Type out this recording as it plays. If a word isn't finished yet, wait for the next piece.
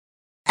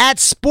At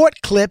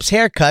Sport Clips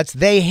Haircuts,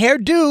 they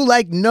hairdo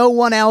like no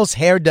one else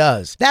hair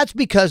does. That's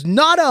because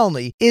not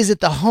only is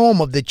it the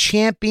home of the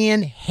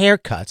champion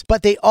haircuts,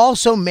 but they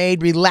also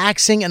made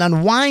relaxing and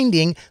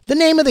unwinding the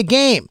name of the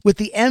game. With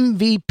the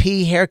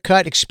MVP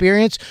haircut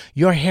experience,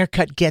 your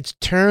haircut gets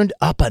turned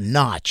up a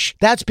notch.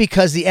 That's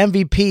because the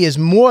MVP is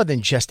more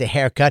than just a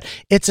haircut.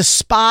 It's a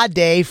spa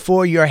day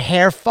for your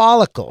hair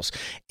follicles.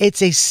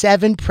 It's a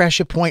 7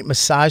 pressure point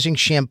massaging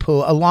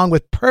shampoo along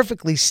with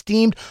perfectly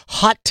steamed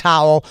hot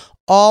towel,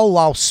 all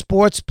while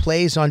sports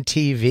plays on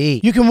TV.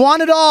 You can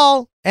want it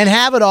all and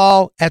have it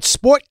all at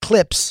Sport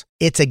Clips.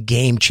 It's a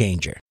game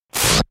changer.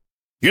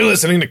 You're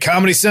listening to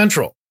Comedy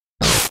Central.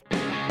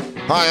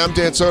 Hi, I'm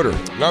Dan Soder.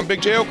 And I'm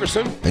Big J.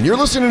 Okerson. And you're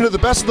listening to the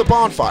best of the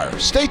Bonfire.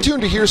 Stay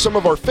tuned to hear some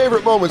of our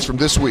favorite moments from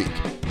this week.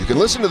 You can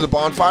listen to the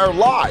Bonfire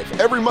live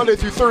every Monday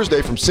through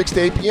Thursday from 6 to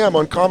 8 p.m.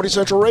 on Comedy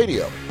Central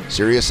Radio,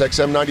 Sirius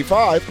XM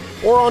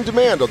 95, or on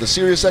demand on the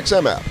Sirius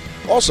XM app.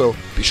 Also,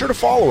 be sure to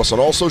follow us on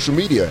all social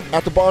media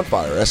at The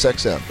Bonfire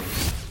SXM.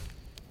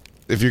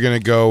 If you're going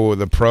to go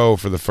with a pro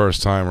for the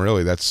first time,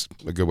 really, that's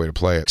a good way to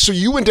play it. So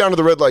you went down to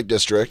the red light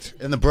district.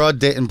 In broad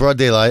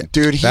daylight.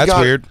 Dude, That's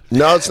weird.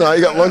 No, it's not.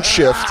 You got lunch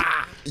shift.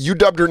 You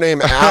dubbed her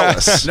name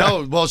Alice.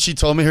 No, well, she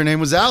told me her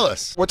name was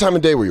Alice. What time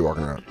of day were you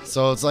walking around?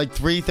 So it's like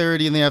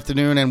 3:30 in the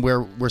afternoon, and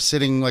we're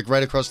sitting like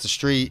right across the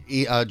street,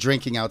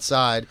 drinking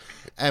outside.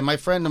 And my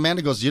friend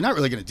Amanda goes, "You're not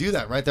really going to do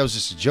that, right? That was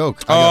just a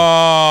joke."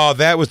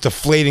 That was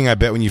deflating, I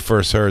bet, when you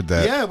first heard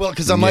that. Yeah, well,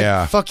 because I'm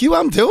like, fuck you,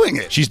 I'm doing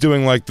it. She's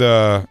doing like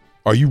the,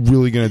 are you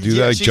really going to do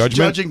that? Like she's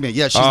judgment? judging me.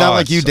 Yeah, she's not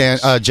like you, Dan.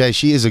 Jay,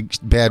 she is a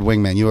bad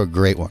wingman. You're a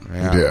great one.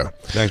 Yeah.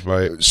 Thanks,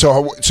 buddy.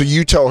 So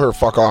you tell her,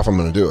 fuck off, I'm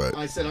going to do it.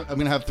 I said, I'm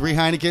going to have 3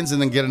 Heinekens and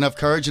then get enough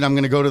courage, and I'm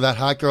going to go to that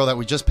hot girl that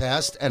we just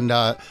passed, and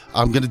I'm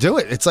going to do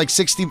it. It's like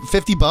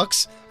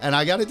 $50, and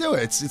I got to do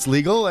it. It's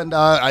legal, and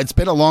it's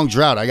been a long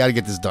drought. I got to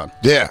get this done.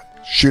 Yeah.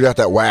 Shoot out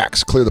that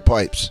wax. Clear the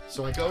pipes.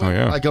 So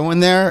I go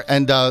in there,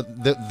 and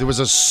there was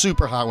a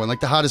super hot one,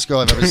 like the hottest girl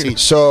I've ever seen.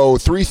 So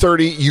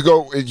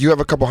 3:30, you have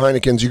a couple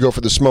Heinekens, you go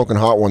for the smoking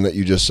hot one that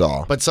you just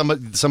saw. But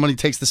somebody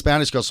takes the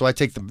Spanish girl, so I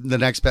take the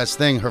next best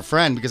thing, her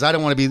friend, because I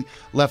don't want to be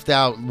left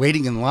out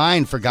waiting in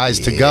line for guys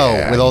to go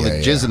with all the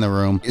jizz in the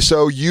room.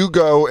 So you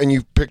go and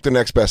you pick the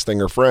next best thing,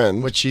 her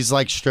friend. Which she's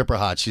like stripper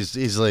hot. She's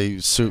easily...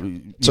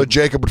 So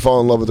Jacob would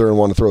fall in love with her and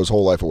want to throw his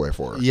whole life away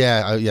for her.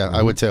 Yeah,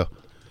 I would too.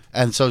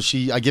 And so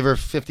I give her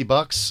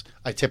 $50.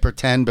 I tip her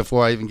 10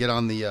 before I even get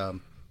on the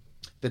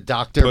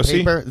doctor Pussy?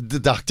 paper. The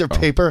doctor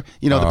paper,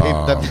 the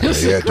paper.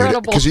 Yeah,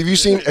 dude. Because have you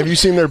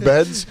seen their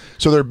beds?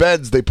 So their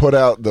beds, they put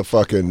out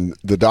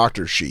the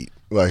doctor sheet,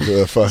 like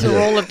the fucking. It's a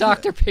roll of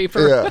doctor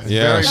paper.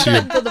 Yeah.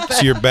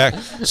 So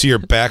your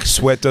back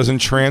sweat doesn't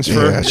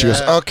transfer. Yeah. She goes,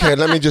 okay,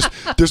 let me just.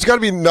 There's got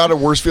to be not a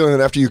worse feeling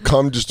than after you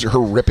come, just her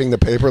ripping the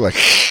paper like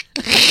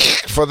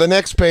for the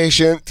next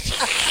patient,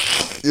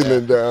 and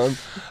then down.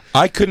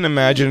 I couldn't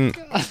imagine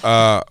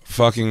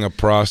fucking a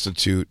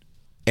prostitute.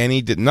 I'm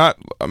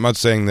not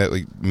saying that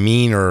like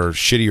mean or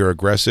shitty or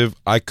aggressive.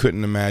 I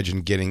couldn't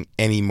imagine getting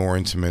any more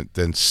intimate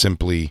than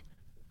simply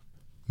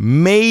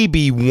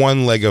maybe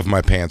one leg of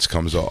my pants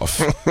comes off.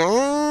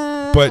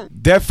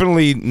 But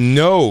definitely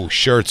no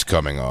shirts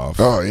coming off.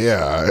 Oh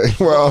yeah.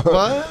 Well,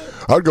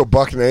 what? I'd go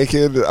buck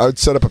naked. I'd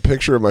set up a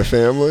picture of my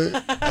family.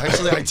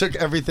 Actually, I took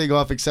everything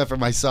off except for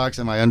my socks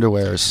and my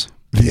underwears.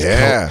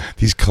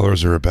 These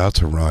colors are about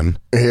to run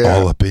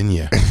all up in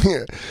you.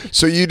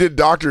 So you did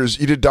doctor's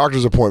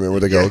appointment where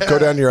they go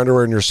down to your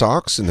underwear and your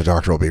socks, and the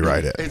doctor will be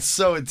right in. It's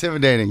so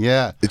intimidating.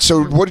 Yeah.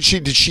 So what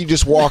did she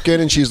just walk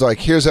in and she's like,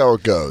 here's how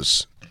it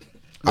goes.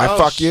 I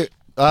fuck you.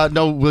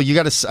 No. Well, you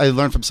got to. I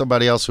learned from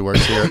somebody else who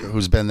works here,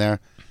 who's been there,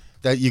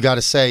 that you got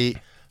to say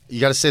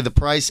the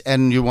price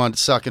and you want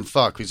suck and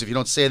fuck, because if you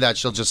don't say that,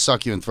 she'll just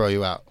suck you and throw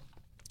you out.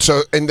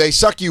 So, and they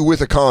suck you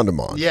with a condom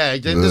on. Yeah,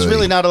 there's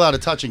really not a lot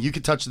of touching. You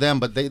can touch them,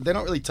 but they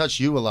don't really touch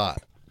you a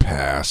lot.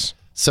 Pass.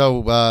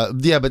 So, but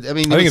I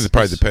mean... I think it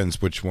probably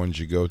depends which ones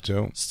you go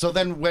to. So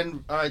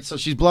then so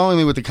she's blowing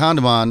me with the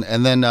condom on,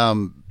 and then...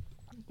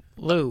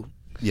 Lou.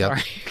 Yeah.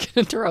 Sorry to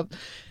interrupt.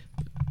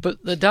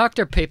 But the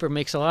doctor paper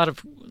makes a lot of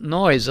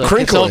noise. Like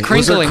crinkling. It's all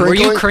crinkling. Were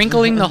you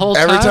crinkling the whole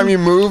time? Every time you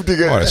moved to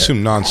get... I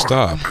assume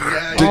nonstop.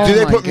 Did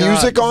they put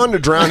music on to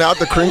drown out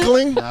the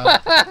crinkling? No,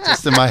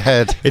 just in my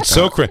head. It's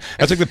so cringe.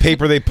 That's like the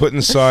paper they put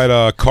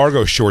inside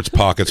cargo shorts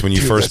pockets when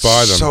you first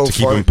buy them to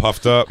keep them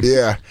puffed up.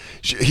 Yeah.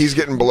 He's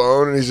getting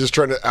blown and he's just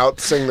trying to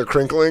out-sing the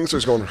crinkling, so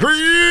he's going...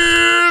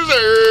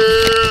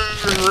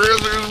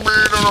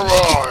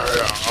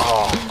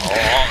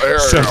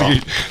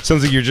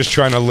 Sounds like you're just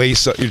trying to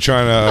lace up. You're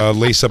trying to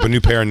lace up a new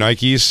pair of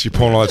Nikes. You're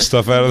pulling all that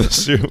stuff out of the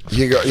suit.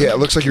 You go, yeah, it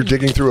looks like you're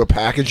digging through a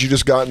package you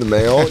just got in the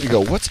mail. You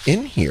go, what's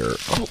in here?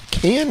 Oh,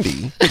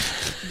 candy.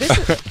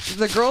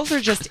 The girls are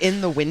just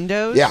in the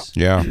windows. Yeah.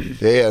 Yeah.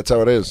 Yeah, that's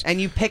how it is. And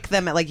you pick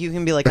them at, like, you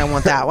can be like, I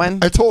want that one.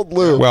 I told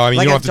Lou. Well, I mean,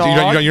 Like you a don't have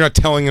to. dog? You're not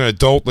telling an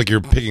adult like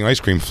you're picking ice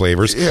cream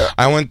flavors. Yeah.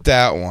 I want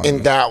that one.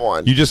 And that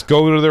one. You just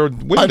go to their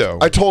window.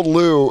 I told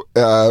Lou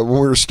when we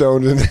were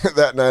stoned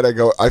that night, I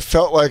go, I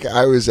felt like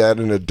I was at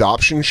an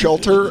adoption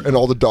shelter and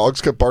all the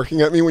dogs kept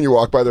barking at me when you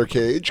walk by their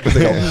cage because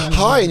they go,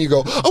 hi, and you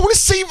go, I want to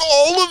save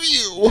all of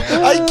you.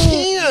 I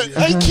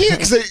can't.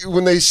 Because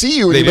when they see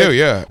you, They do,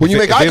 yeah. When you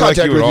If make they eye like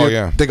contact you with at all, you,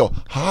 yeah. they go,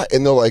 hi,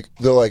 and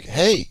they're like,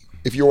 hey.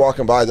 If you're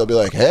walking by, they'll be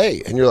like,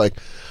 hey, and you're like,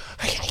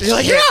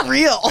 you're not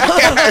real.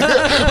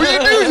 What do you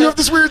do? You have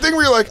this weird thing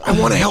where you're like, I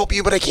want to help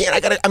you, but I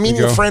can't. I'm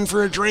meeting a friend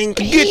for a drink.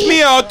 Get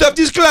me out of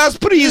this glass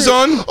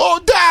prison. Oh,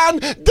 Dan,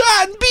 be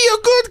a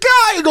good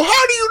guy. I go,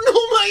 how do you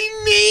know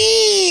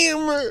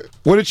my name?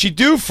 What did she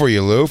do for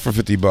you, Lou, for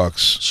 $50?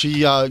 She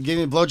gave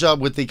me a blowjob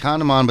with the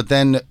condom on, but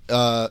then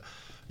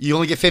you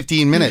only get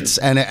 15 minutes.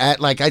 And at,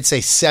 like, I'd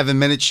say 7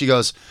 minutes, she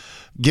goes,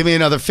 give me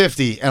another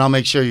 50 and I'll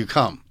make sure you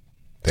come.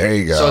 There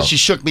you go. So she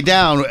shook me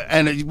down,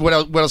 and what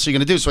else are you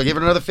going to do? So I gave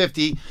her another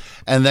 50,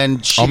 and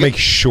then I'll make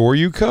sure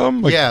you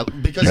come? Like, yeah,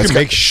 because you can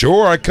make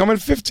sure I come in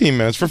 15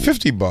 minutes for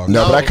 $50.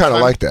 No, but I kind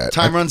of like that.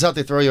 Time runs out,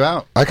 they throw you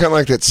out. I kind of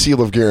like that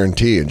seal of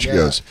guarantee. And she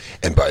goes,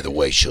 and by the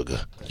way,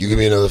 sugar, you give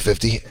me another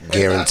 50,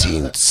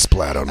 guaranteed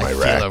splat on my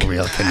rack. Feel a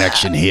real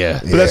connection here.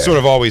 But that's sort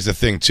of always the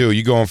thing, too.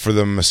 You go in for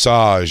the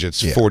massage,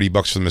 it's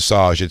 $40 for the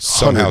massage. It's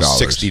somehow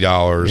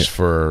 $60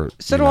 for...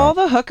 So do all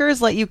the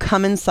hookers let you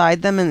come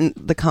inside them in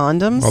the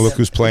condoms? Oh, look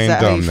who's playing is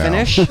that how dumb you now.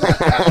 finish?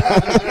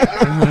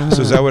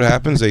 So is that what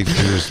happens?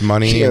 There's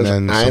money She and goes,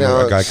 then I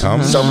know, a guy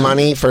comes? some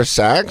money for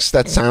sex?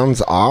 That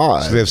sounds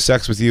odd. So they have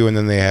sex with you and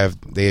then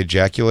they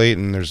ejaculate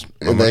and there's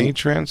a money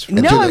transfer?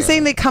 No, I'm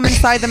saying they come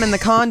inside them in the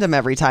condom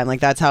every time. Like,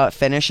 that's how it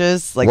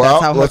finishes? Like, Well,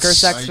 that's how hooker let's-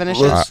 sex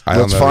finishes? I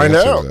don't Let's know the find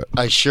answer to out. that.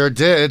 I sure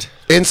did.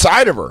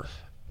 Inside of her.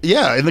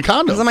 Yeah, in the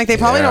condom. Because I'm like, they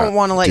probably Yeah, don't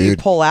want to let you dude.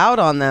 pull out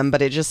on them,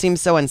 but it just seems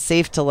so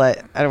unsafe to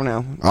let, I don't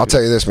know. I'll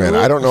tell you this, man.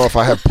 I don't know if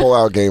I have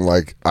pull-out game.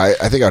 Like, I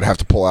think I'd have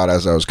to pull out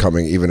as I was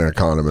coming, even in a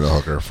condom and a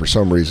hooker, for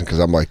some reason. Because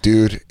I'm like,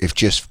 dude, if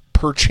just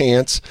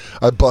perchance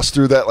I bust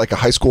through that like a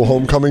high school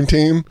homecoming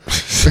team.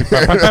 Here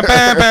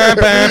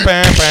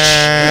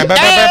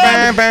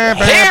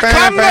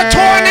come the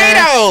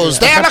tornadoes.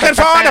 They're looking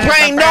forward to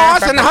playing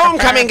North in the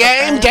homecoming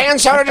game. Dan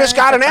Soder just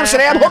got an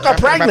Amsterdam hooker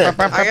pregnant.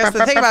 I guess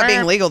the thing about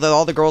being legal, though,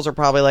 all the girls are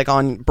probably like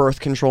on birth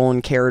control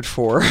and cared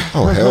for.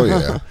 Oh, hell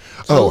yeah.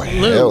 Oh,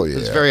 hell yeah.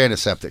 It's very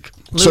antiseptic.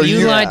 Lou, So you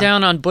you- lie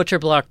down on butcher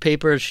block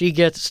paper. She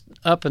gets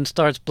up and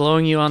starts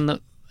blowing you on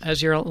the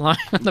as you're lying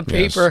on the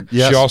paper.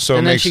 Yes. She also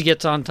and then makes. she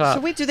gets on top.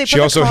 So wait, do they She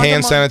put also the condom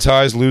hand on?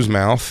 sanitized Lou's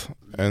mouth,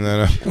 and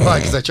then Why?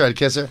 Because I tried to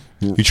kiss her?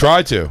 you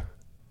tried to.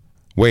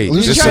 Wait,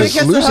 Lou's you try to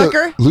kiss the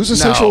hooker? Lou's a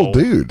sensual No.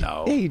 dude.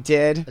 No. Yeah, you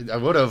did. I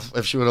would have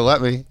if she would have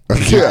let me.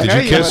 Yeah.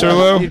 did you kiss her,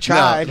 Lou? You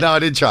tried. No, I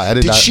didn't try. I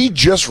did Did not. she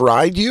just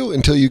ride you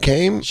until you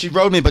came? She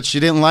rode me, but she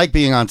didn't like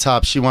being on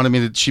top. She wanted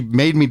me to. She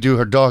made me do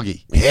her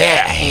doggy.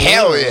 Yeah,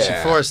 hell She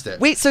yeah. forced it.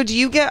 Wait, so do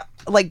you get,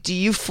 like, do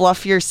you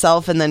fluff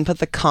yourself and then put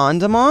the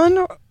condom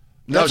on?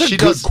 No, That's she a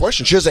good does.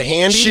 question. She has a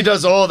handy. She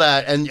does all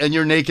that, and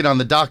you're naked on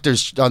the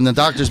doctor's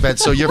bed,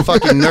 so you're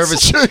fucking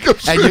nervous.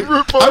 Jacob's And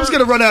favorite part. I was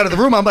gonna run out of the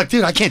room. I'm like,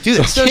 dude, I can't do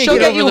this. So Can't she'll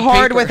get get over you the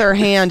hard paper. with her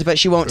hand, but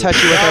she won't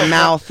touch you with her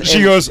mouth. She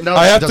And- goes, No,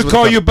 I she have does to with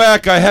call the- you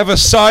back. I have a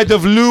side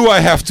of Lou I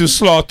have to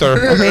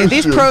slaughter. Okay,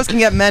 these pros can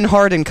get men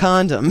hard in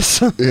condoms.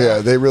 Yeah,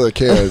 they really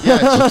can.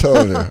 I'm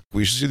telling you.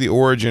 We should see the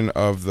origin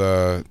of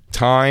the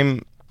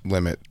time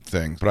limit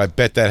thing, but I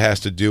bet that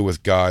has to do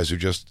with guys who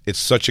just, it's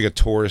such like a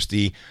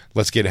touristy,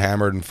 let's get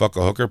hammered and fuck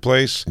a hooker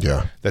place.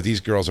 Yeah. That these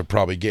girls are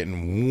probably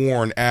getting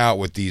worn out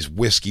with these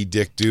whiskey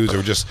dick dudes who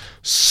are just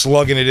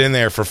slugging it in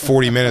there for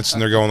 40 minutes and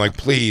they're going like,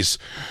 please,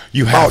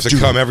 you have to dude.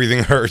 come,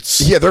 everything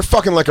hurts. Yeah, they're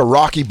fucking like a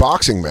Rocky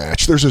boxing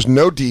match. There's just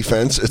no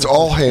defense. It's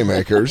all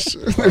haymakers.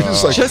 They're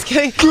just like, Just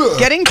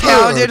getting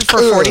pounded for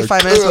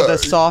 45 minutes with a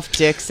soft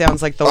dick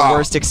sounds like the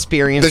worst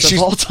experience That of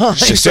she's- all time.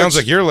 It sounds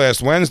like your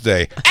last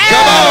Wednesday. Come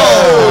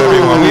on,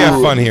 everyone. We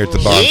have fun here at the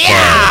bonfire.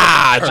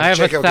 I have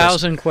check out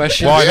 1,000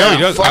 questions. Well, I know yeah,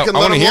 he does. fucking I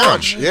let wanna him hear 'em.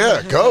 launch.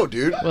 Yeah, go,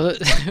 dude. Well,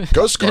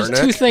 Go, Scarnet. there's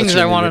two things That's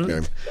your I new want to.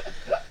 nickname.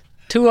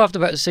 Two off the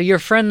bat. So your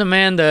friend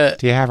Amanda,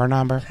 Do you have her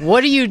number?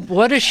 what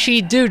does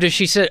she do? Does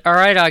she say, "All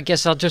right, I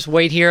guess I'll just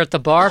wait here at the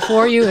bar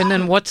for you"? And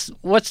then what's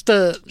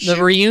the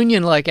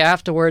reunion like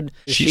afterward?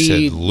 She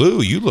said,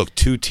 Lou, you look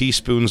 2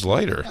 teaspoons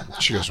lighter.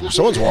 She goes,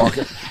 someone's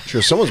walking. She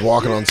goes, someone's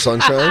walking on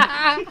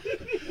sunshine.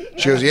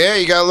 She goes, yeah,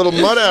 you got a little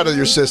mud out of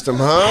your system,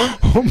 huh?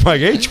 Oh my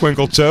God,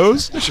 Twinkle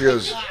Toes. She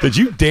goes, Did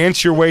you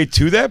dance your way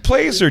to that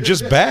place or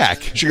just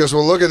back? she goes,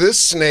 well, look at this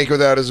snake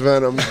without his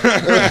venom.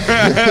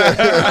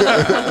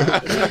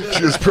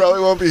 She goes,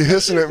 probably won't be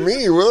hissing at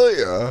me, will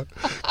ya?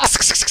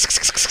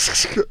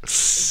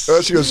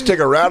 She goes, take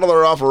a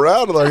rattler off a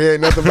rattler. He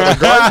ain't nothing but a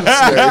garden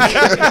snake.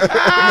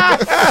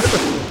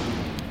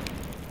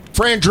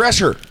 Fran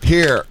Drescher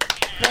here.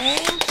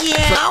 Thank you.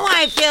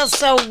 I feel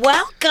so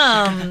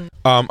welcome.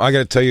 I got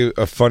to tell you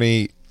a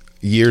funny.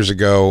 Years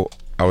ago,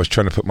 I was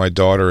trying to put my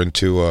daughter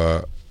into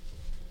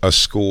a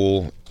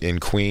school in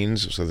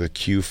Queens, so the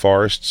Q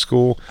Forest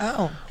School.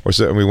 Oh. Or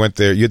so, and we went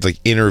there. You had to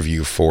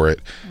interview for it,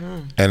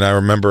 and I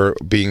remember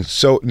being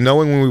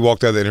knowing when we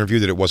walked out of the interview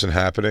that it wasn't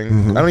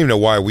happening. I don't even know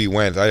why we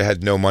went. I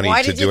had no money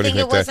to do anything like that. Why did you think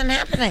it wasn't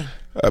happening?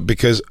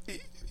 Because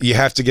you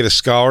have to get a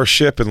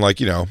scholarship, and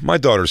my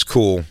daughter's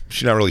cool.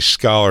 She's not really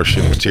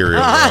scholarship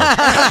material.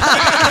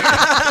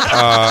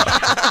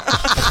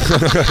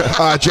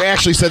 Jay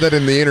actually said that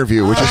in the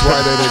interview, which is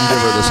why they didn't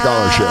give her the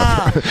scholarship.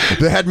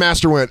 The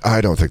headmaster went, I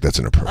don't think that's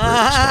an appropriate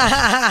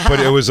response. But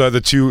it was the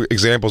two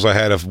examples I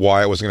had of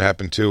why it wasn't going to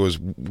happen too. Was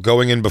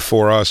going in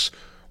before us.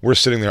 We're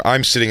sitting there.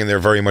 I'm sitting in there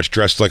very much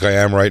dressed like I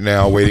am right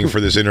now, waiting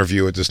for this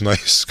interview at this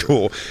nice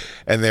school.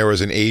 And there was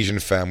an Asian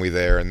family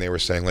there, and they were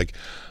saying when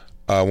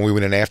we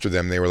went in after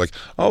them, they were like,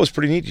 "Oh, it was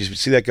pretty neat. Did you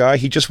see that guy?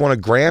 He just won a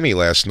Grammy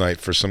last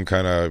night for some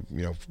kind of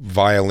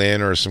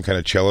violin or some kind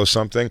of cello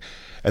something."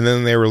 And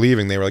then they were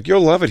leaving. They were like, "You'll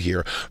love it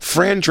here.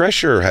 Fran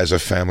Drescher has a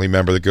family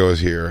member that goes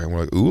here." And we're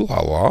like, "Ooh la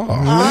la!"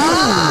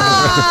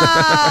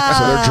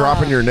 So they're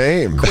dropping your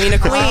name, Queen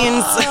of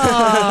Queens.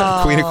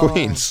 Queen of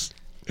Queens.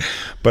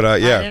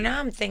 But yeah, I don't know.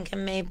 I'm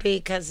thinking maybe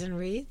Cousin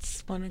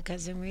Reed's, one of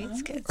Cousin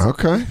Reed's kids.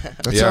 Okay,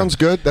 that sounds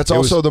good. That's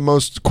also the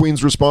most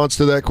Queen's response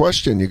to that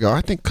question. You go,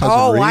 I think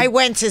Cousin Reed. I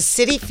went to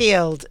City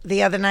Field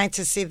the other night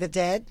to see The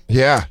Dead.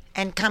 Yeah.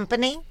 And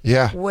Company.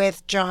 Yeah.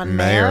 With John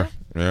Mayer.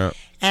 Yeah.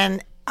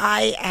 And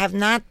I have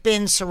not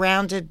been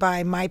surrounded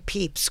by my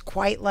peeps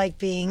quite like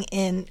being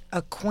in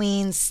a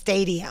Queen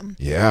stadium.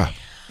 Yeah.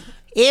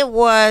 It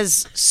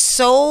was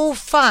so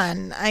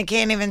fun. I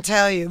can't even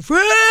tell you.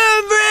 Fran.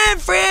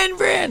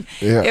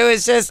 Yeah. It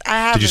was just,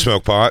 Did you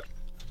smoke pot?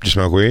 Did you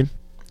smoke weed?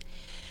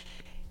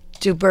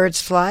 Do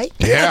birds fly?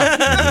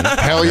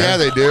 Yeah. Hell yeah,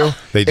 they do.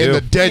 They do. In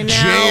the Dead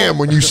Jam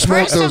when you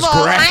smoke First those of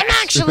all, grass. I'm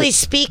actually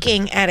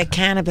speaking at a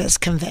cannabis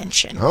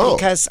convention Oh.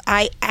 because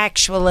I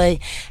actually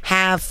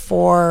have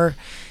for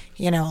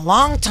a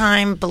long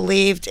time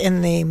believed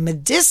in the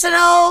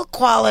medicinal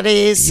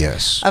qualities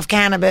of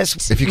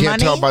cannabis. If you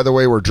can't tell by the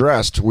way we're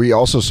dressed, we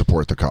also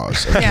support the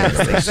cause. Yes,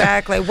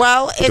 exactly.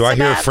 Well, it's Do I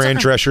hear a Fran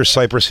Drescher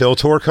Cypress Hill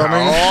tour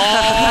coming?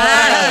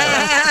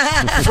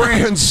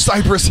 Fran's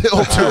Cypress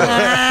Hill tour.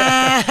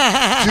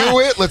 Do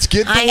it. Let's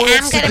get the I words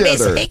am going to be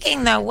together.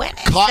 speaking, though. When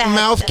is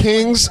Cottonmouth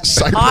Kings,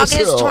 Cypress August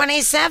Hill.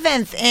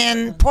 27th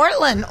in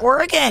Portland,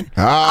 Oregon.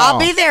 Oh. I'll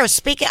be there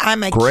speaking.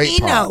 I'm a Great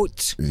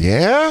keynote.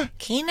 Yeah?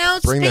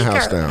 Keynote Bring the speaker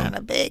house down. at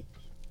a big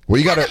Well,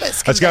 you gotta.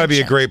 cannabis That's got to be a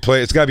convention. great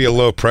play. It's got to be a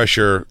low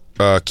pressure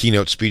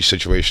keynote speech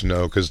situation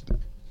though, because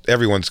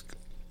everyone's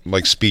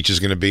speech is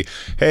going to be,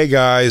 "Hey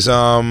guys,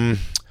 what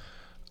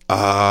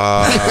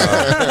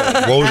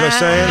was I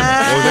saying?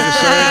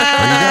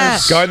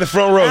 Guy in the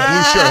front row,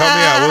 blue shirt, help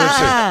me out. What was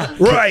I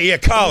saying? Right, yeah,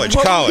 college.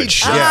 Oh,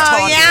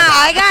 yeah,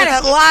 I got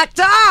it locked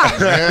up.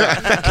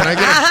 Can I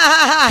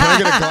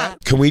get a glass?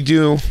 Can we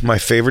do my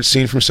favorite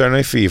scene from Saturday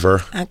Night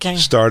Fever? Okay.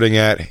 Starting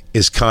at,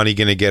 is Connie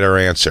going to get her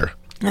answer?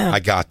 I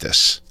got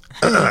this.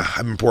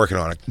 I've been working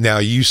on it. Now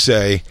you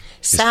say,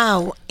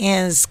 So,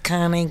 is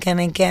Connie going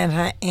to get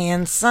her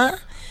answer?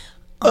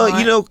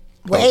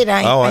 Wait,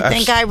 I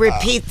think I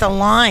repeat the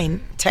line,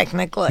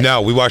 technically.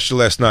 no, we watched it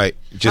last night.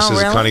 Just Oh,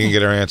 as really? Connie can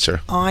get her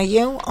answer. Are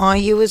you? Are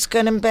you as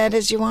good in bed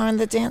as you are on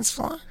the dance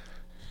floor?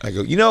 I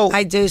go,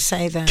 I do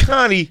say that.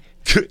 Connie,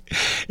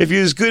 if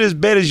you're as good as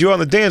bed as you are on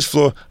the dance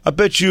floor, I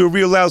bet you're a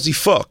real lousy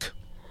fuck.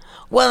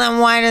 Well, then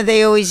why do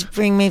they always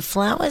bring me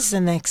flowers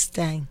the next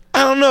day?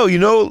 I don't know, a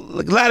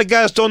lot of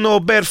guys don't know a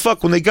bad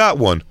fuck when they got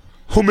one.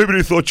 Or maybe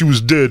they thought you was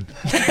dead.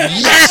 He's been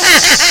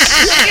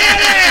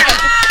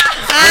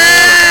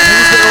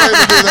waiting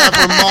to do that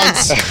for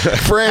months.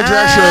 Fran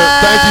Drescher,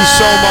 thank you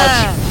so much.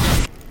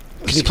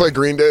 Can you play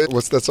Green Day?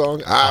 What's that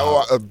song?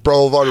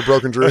 Boulevard of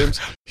Broken Dreams.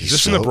 Is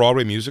this in the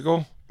Broadway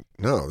musical?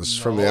 No, this is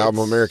from the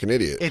album American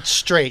Idiot. It's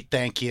straight,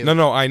 thank you.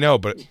 No, I know,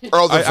 but...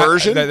 Oh, the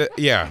version?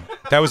 Yeah,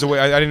 that was the way...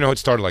 I didn't know it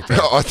started like that.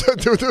 No, I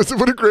thought,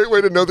 what a great way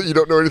to know that you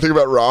don't know anything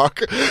about rock.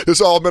 This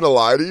all been a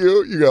lie to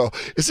you. You go,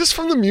 is this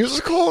from the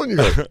musical? And you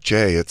go,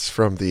 Jay, it's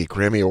from the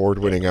Grammy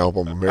Award-winning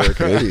album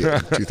American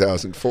Idiot in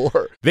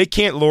 2004. They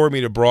can't lure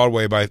me to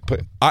Broadway by...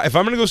 if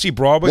I'm going to go see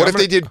Broadway... What if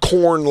they did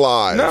Korn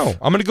live? No,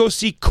 I'm going to go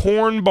see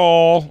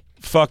Cornball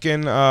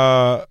fucking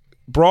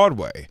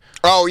Broadway.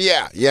 Oh,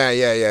 yeah.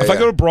 If I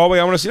go to Broadway,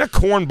 I want to see, not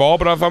Cornball,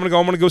 but if I'm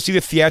going to go see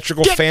the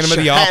theatrical Phantom of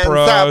the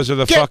Operas or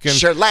the fucking...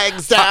 Get your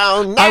legs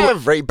down,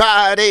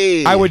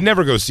 everybody. I would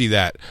never go see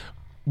that,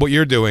 what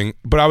you're doing,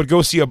 but I would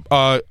go see if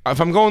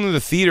I'm going to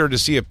the theater to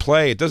see a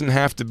play, it doesn't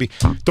have to be...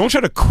 Don't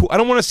try to... I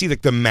don't want to see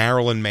the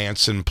Marilyn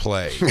Manson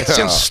play. It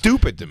sounds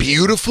stupid to me.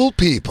 Beautiful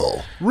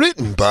People,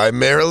 written by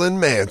Marilyn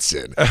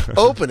Manson,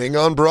 opening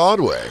on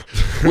Broadway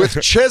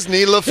with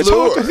Chesney LaFleur. It's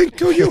hard to think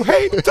who you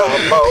hate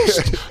the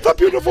most. The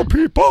beautiful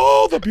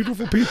people, the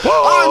beautiful people.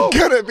 I'm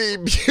gonna be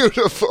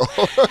beautiful.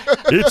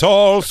 It's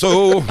all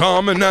so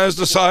common as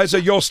the size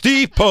of your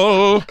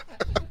steeple.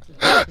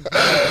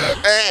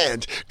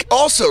 And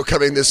also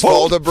coming this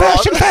fall to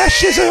Broadway.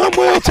 Fascism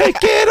will take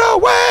it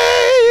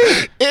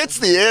away. It's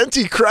the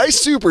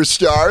Antichrist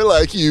superstar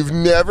like you've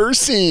never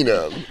seen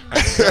him.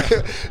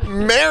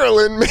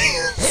 Marilyn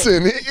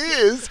Manson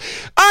is...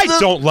 I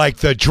don't like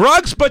the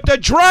drugs, but the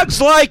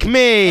drugs like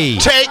me.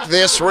 Take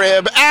this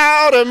rib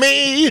out of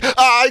me.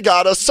 I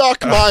gotta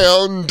suck my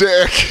own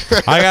dick.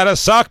 I gotta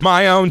suck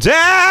my own dick.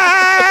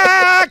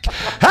 How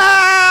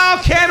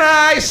can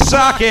I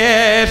suck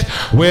it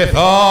with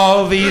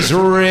all these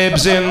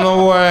ribs in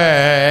the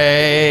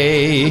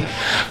way?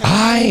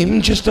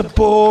 I'm just a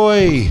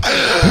boy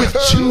with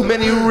too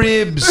many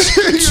ribs.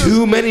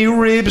 Too many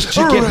ribs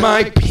to get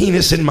my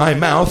penis in my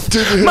mouth.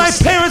 My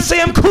parents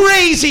say I'm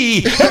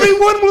crazy.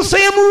 Everyone will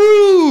say I'm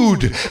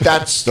rude.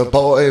 That's the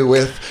boy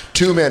with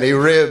too many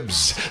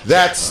ribs.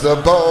 That's the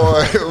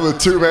boy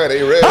with too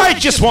many ribs. I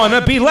just want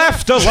to be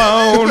left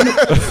alone.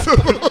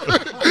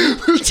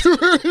 Too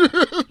many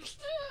ribs.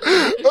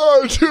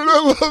 Oh, dude,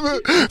 I love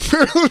it.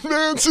 Marilyn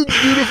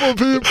Manson's beautiful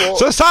people.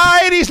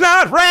 Society's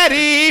not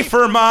ready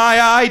for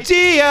my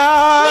idea.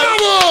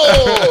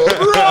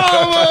 Bravo!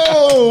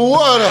 Bravo!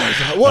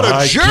 What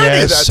a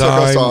journey that took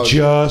us on. I'm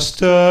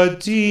just a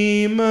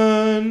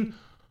demon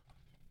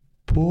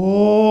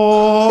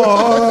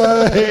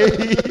boy.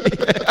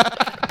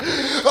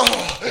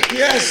 Oh,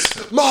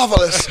 yes.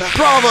 Marvelous.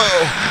 Bravo.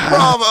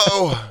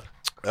 Bravo.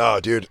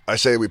 Oh, dude, I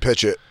say we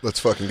pitch it. Let's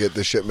fucking get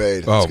this shit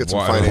made. Let's get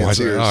some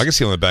financiers. I can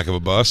see on the back of a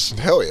bus.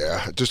 Hell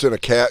yeah. Just in a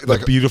cat.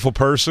 Like a beautiful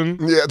person.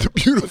 Yeah, the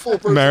beautiful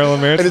person. Marilyn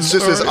Manson. And it's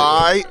just his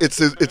eye.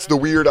 It's the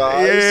weird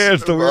eyes. Yeah,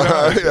 it's the weird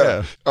eyes.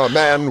 Yeah. A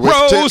man with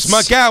Rose tits.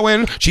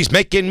 McGowan, she's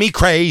making me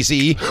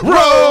crazy.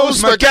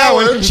 Rose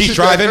McGowan, she's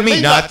driving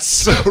me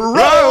nuts.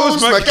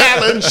 Rose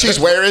McGowan, she's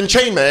wearing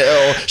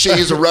chainmail.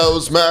 She's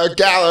Rose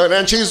McGowan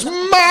and she's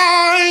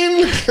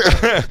mine.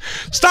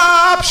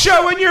 Stop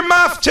showing your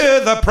muff to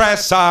the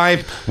press.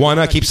 I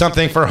wanna keep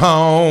something for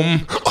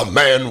home. A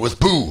man with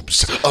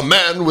boobs. A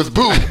man with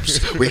boobs.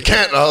 We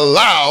can't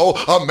allow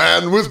a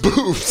man with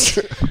boobs.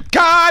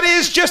 God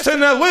is just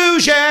an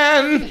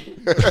illusion.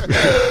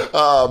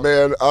 Oh,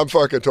 man, I'm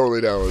fucking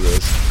totally down with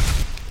this.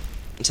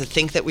 To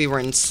think that we were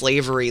in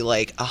slavery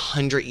like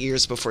 100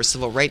 years before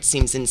civil rights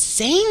seems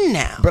insane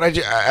now. But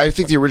I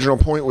think the original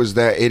point was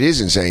that it is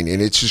insane,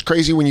 and it's just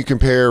crazy when you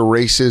compare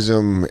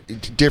racism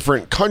to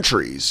different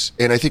countries.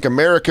 And I think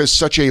America is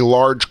such a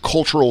large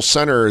cultural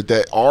center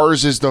that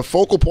ours is the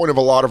focal point of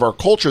a lot of our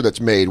culture that's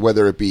made,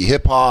 whether it be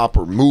hip hop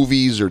or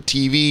movies or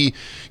TV.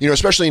 You know,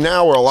 especially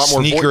now where a lot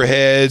more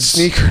sneakerheads,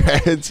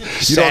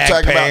 you know, I'm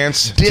talking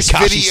pants, about disc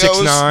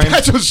videos.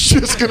 That's what I was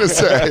just gonna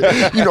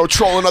say. You know,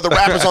 trolling other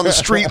rappers on the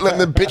street, letting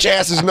them bitch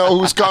asses know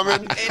who's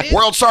coming.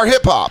 World star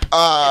hip hop.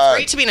 It's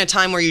great to be in a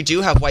time where you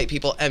do have white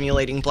people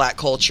emulating black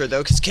culture,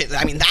 though, because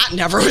I mean that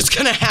never was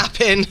going to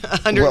happen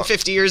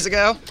 150 years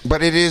ago.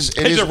 But it is.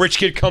 A rich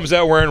kid comes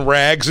out wearing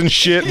rags and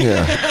shit,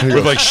 yeah,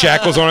 with like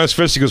shackles on his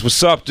fist. He goes,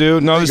 "What's up,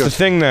 dude? No, this is the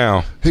thing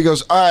now." He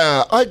goes,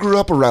 "I grew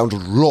up around a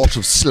lot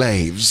of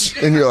slaves,"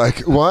 and you're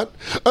like, "What?"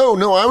 "Oh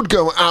no, I would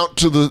go out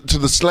to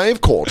the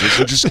slave quarters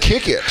and just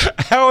kick it."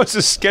 How has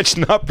this sketch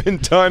not been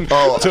done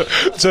to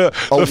the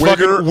wigger?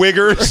 fucking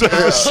wiggers of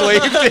the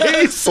slave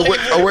days? A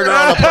wigger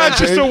on a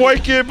plantain. Just a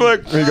white kid,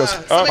 like, he goes,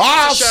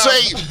 "I'll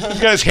say." He's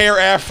got his hair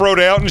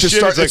afroed out and just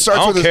shit. He's like,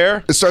 "I don't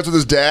care." It starts with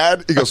his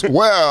dad. He goes,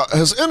 "Well,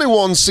 has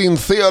anyone seen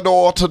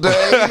Theodore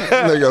today?"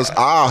 And he goes,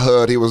 "I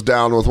heard he was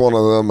down with one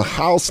of them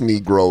house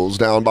Negroes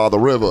down by the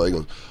river." He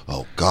goes,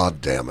 "Oh,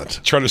 God damn it!"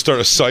 Trying to start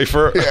a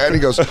cipher. Yeah, and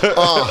he goes,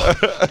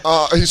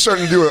 he's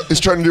trying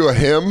to do a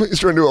hymn. He's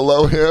trying to do a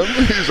low hymn.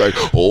 He's like,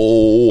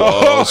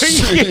 I'll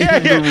sing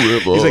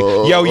the river. He's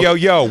like, yo, yo,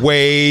 yo,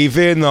 wave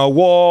in the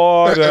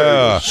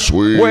water,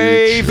 sweet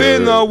wave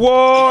in the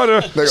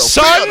water. Go,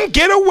 son,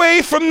 get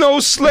away from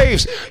those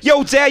slaves.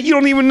 Yo, Dad, you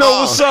don't even know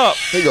what's up.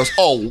 He goes,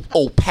 oh,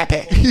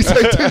 Pappy. He's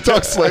like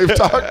TikTok slave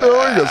talk.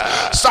 Though. He goes,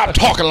 "Stop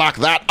talking like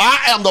that. I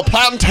am the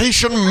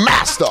plantation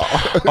master."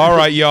 All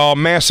right, y'all,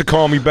 Master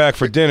called me back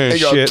for dinner and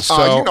shit.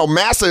 So you know,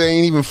 Master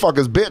ain't even fuck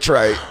his bitch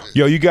right.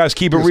 Yo, you guys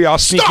keep it real. I'll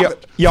sneak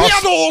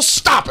y'all.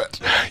 Stop it.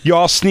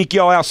 Y'all sneak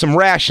y'all out some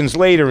rations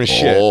later and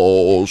shit.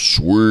 Oh,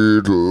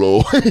 sweet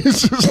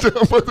Louisa's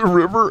down by the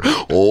river.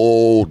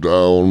 Oh,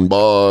 down by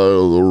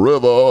the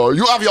river.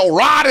 You have your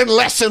riding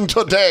lesson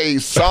today,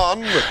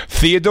 son.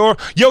 Theodore.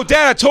 Yo,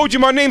 Dad, I told you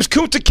my name's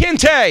Kunta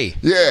Kinte.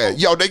 Yeah,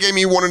 yo, they gave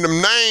me one of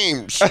them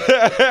names.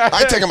 I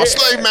ain't taking my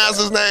slave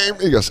master's name.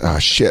 He goes, "Ah,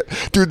 shit.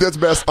 Dude, that's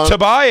best.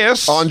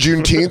 Tobias. On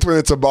Juneteenth when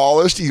it's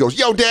abolished, he goes,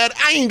 "Yo, Dad,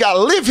 I ain't got to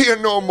live here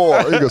no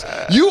more." He goes,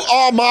 "You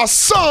are my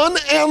son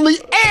and the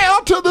heir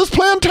to this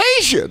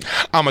plantation."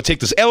 I'm going to take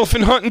this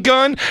elephant hunting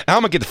gun and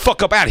I'm going to get the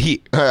fuck up out of here.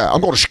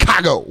 I'm going to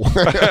Chicago. I'm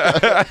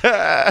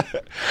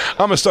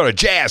going to start a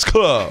jazz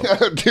club.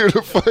 Dude,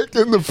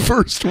 the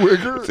first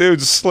wigger.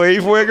 Dude,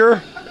 slave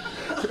wigger.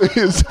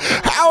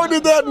 How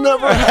did that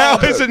never happen? How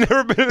has it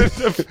never been in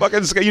the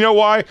fucking sky? You know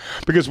why?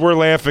 Because we're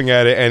laughing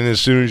at it, and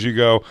as soon as you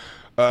go,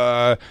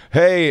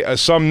 hey,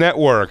 some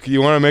network,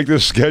 you want to make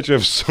this sketch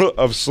of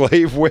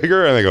Slave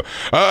Wigger? And they go,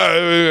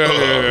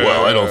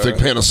 well, I don't think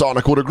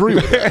Panasonic would agree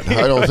with that.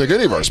 I don't think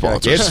any of our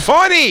sponsors. It's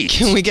funny.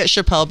 Can we get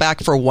Chappelle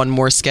back for one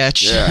more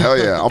sketch? Yeah, hell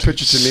yeah. I'll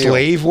pitch it to Neil.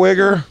 Slave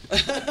Wigger?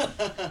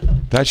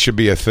 That should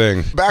be a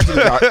thing. Back to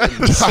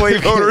the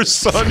slave owner's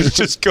son is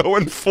just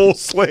going full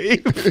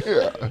slave.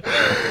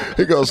 Yeah.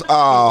 He goes,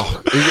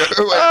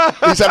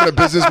 he's having a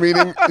business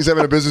meeting. He's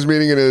having a business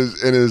meeting in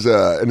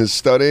his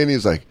study, and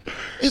he's like,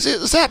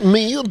 is that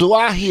me, or do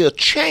I hear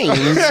chains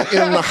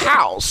in the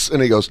house?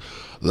 And he goes,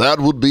 that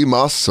would be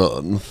my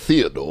son,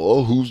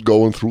 Theodore, who's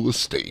going through the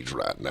stage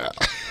right now.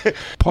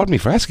 Pardon me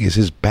for asking, is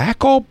his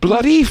back all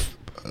bloody?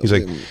 He's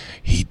like,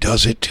 he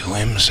does it to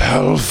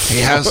himself. He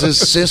has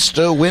his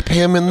sister whip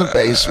him in the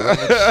basement.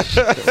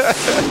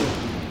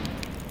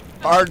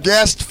 Our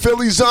guest,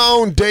 Philly's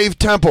own Dave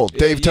Temple,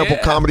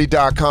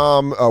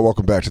 DaveTempleComedy.com.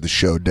 Welcome back to the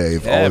show,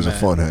 Dave. Yeah, always man. a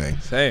fun hang.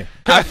 Hey,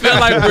 I feel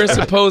like we're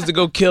supposed to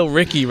go kill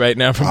Ricky right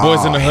now from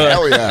Boyz In The Hood.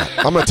 Hell yeah!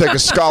 I'm gonna take a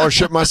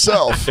scholarship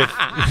myself.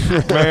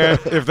 Man,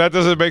 if that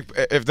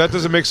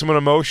doesn't make someone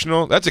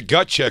emotional, that's a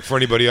gut check for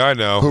anybody I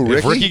know. Who, Ricky?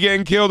 If Ricky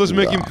getting killed doesn't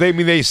make him,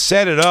 they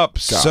set it up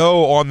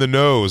so on the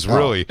nose,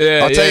 really.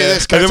 Yeah, I'll tell you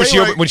this. And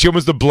then when she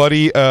opens the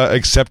bloody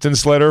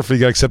acceptance letter for you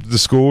got accepted to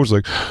school, it's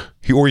like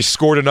he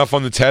scored enough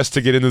on the test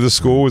to get into the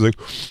school. It was like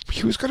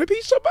he was gonna be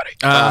somebody.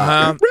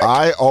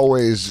 I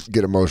always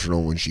get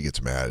emotional when she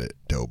gets mad at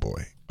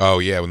Doughboy. Oh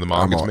yeah, when the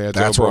mom gets mad at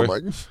That's Doughboy. where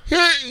I'm like,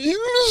 hey, you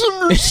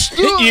misunderstood.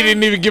 You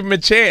didn't even give him a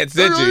chance,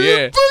 did you?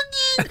 Yeah.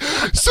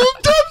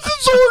 Sometimes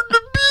it's hard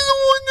to be the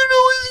one that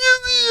always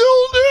gets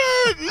yelled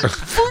at. It's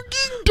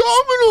fucking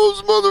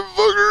Domino's,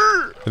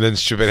 motherfucker. And then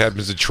shit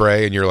happens to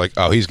Trey, and you're like,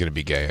 oh, he's gonna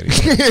be gay anyway.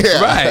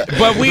 Yeah. Right,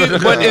 but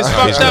it's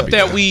fucked up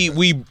that we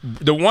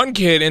the one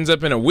kid ends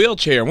up in a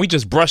wheelchair and we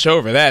just brush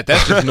over that.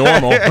 That's just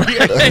normal.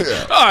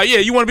 Oh yeah,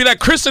 you want to be like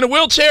Chris in a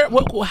wheelchair?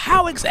 Well,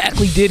 how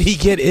exactly did he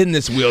get in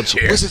this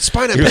wheelchair? Was it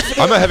spina?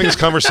 I'm not having this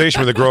conversation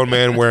with a grown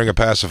man wearing a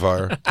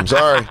pacifier. I'm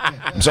sorry.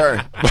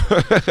 Sorry.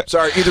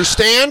 Either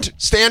stand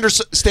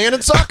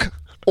and suck,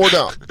 or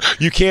don't.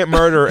 You can't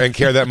murder and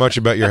care that much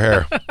about your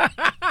hair.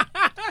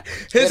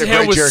 His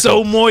hair was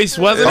so moist,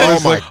 wasn't it? Oh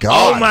my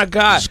god! Oh my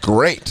god! It's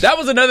great. That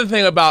was another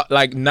thing about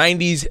like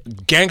 '90s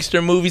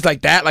gangster movies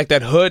like that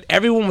Hood.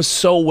 Everyone was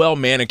so well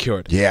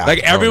manicured. Yeah, like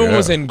everyone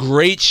was in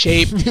great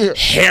shape,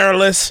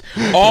 hairless,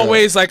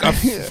 always like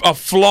a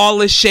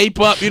flawless shape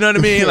up. You know what I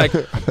mean? Like,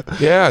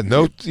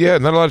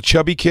 not a lot of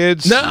chubby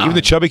kids. No. Even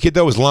the chubby kid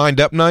though was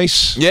lined up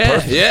nice. yeah.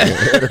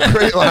 A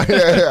great line.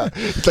 Yeah.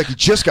 It's like you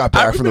just got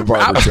back from the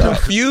barber I was shop.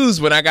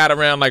 confused when I got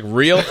around like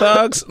real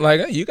thugs.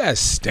 Like, you guys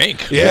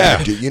stink.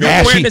 Yeah. You know,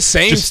 You're wearing the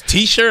same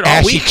T-shirt all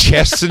Ashy week.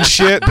 chests and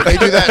shit. They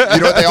do that.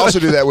 You know what they also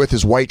do that with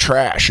is white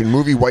trash. In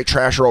movie, white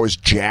trash are always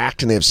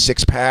jacked and they have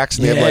six packs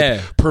and they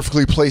have like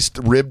perfectly placed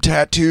rib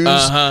tattoos.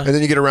 And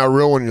then you get around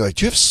real one and you're like,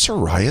 do you have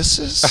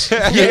psoriasis?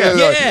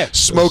 Like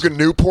smoking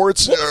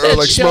Newports or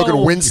like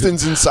smoking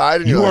Winstons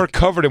inside. And You you're are like,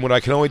 covered in what I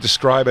can only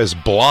describe as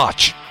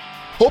blotch.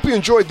 hope you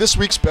enjoyed this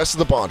week's Best of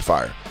the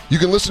Bonfire. You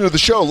can listen to the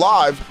show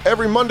live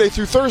every Monday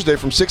through Thursday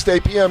from 6 to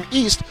 8 p.m.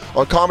 East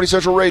on Comedy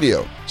Central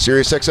Radio,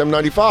 Sirius XM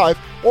 95,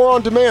 or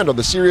on demand on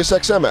the Sirius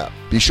XM app.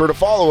 Be sure to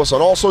follow us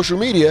on all social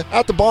media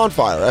at The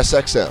Bonfire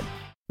SXM.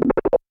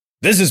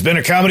 This has been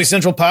a Comedy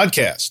Central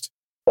podcast.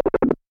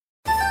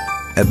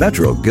 At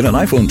Metro, get an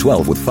iPhone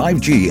 12 with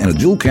 5G and a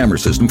dual camera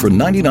system for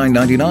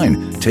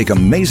 $99.99. Take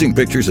amazing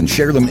pictures and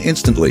share them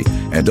instantly.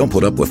 And don't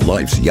put up with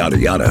life's yada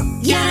yada.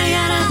 Yada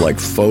yada. Like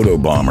photo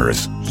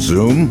bombers.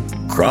 Zoom,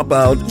 crop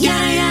out,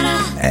 Yada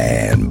yada.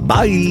 and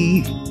bye.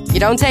 You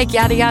don't take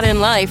yada yada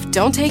in life,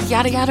 don't take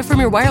yada yada from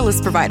your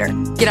wireless provider.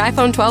 Get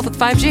iPhone 12 with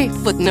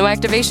 5G with no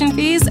activation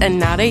fees and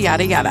nada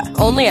yada yada.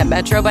 Only at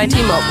Metro by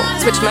T-Mobile.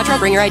 Switch to Metro,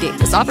 bring your ID.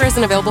 This offer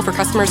isn't available for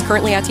customers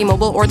currently at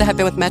T-Mobile or that have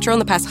been with Metro in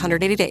the past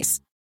 180 days.